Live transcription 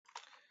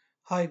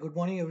Hi, good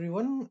morning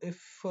everyone. If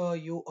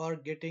you are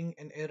getting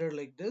an error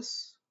like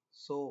this,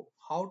 so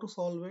how to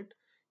solve it?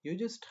 You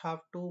just have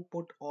to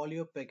put all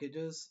your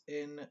packages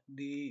in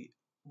the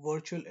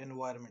virtual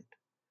environment.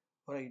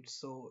 Right,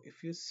 so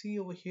if you see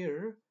over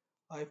here,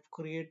 I've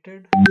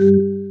created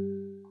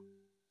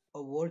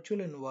a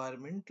virtual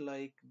environment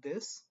like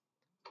this,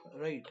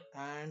 right?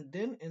 And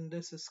then in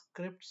this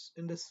scripts,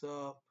 in this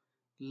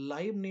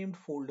live named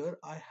folder,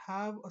 I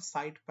have a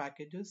site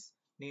packages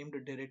named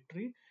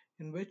directory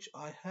in which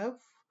I have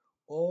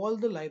all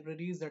the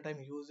libraries that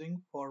I'm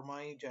using for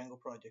my Django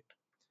project.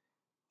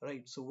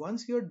 Right. So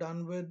once you're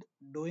done with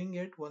doing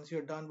it, once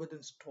you're done with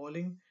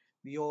installing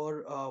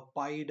your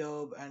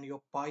PyDub and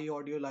your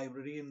PyAudio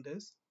library in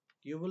this,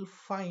 you will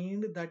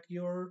find that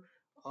your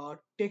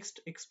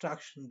text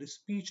extraction, the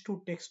speech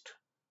to text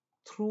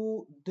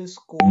through this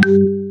code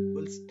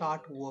will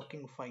start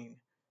working fine.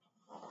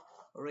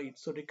 Right,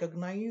 so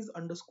recognize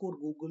underscore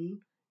Google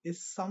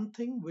is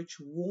something which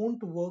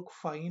won't work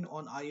fine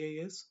on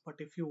IIS, but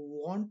if you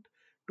want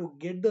to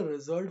get the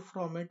result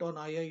from it on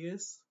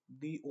IIS,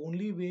 the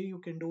only way you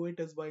can do it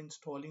is by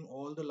installing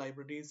all the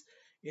libraries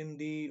in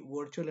the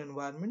virtual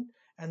environment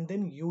and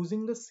then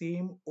using the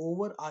same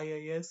over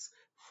IIS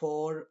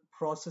for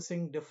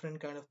processing different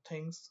kind of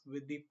things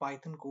with the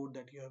Python code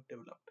that you have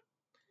developed.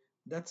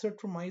 That's it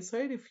from my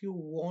side. If you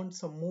want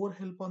some more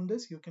help on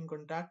this, you can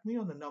contact me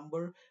on the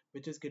number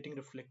which is getting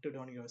reflected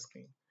on your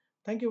screen.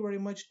 Thank you very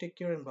much. Take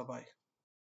care and bye bye.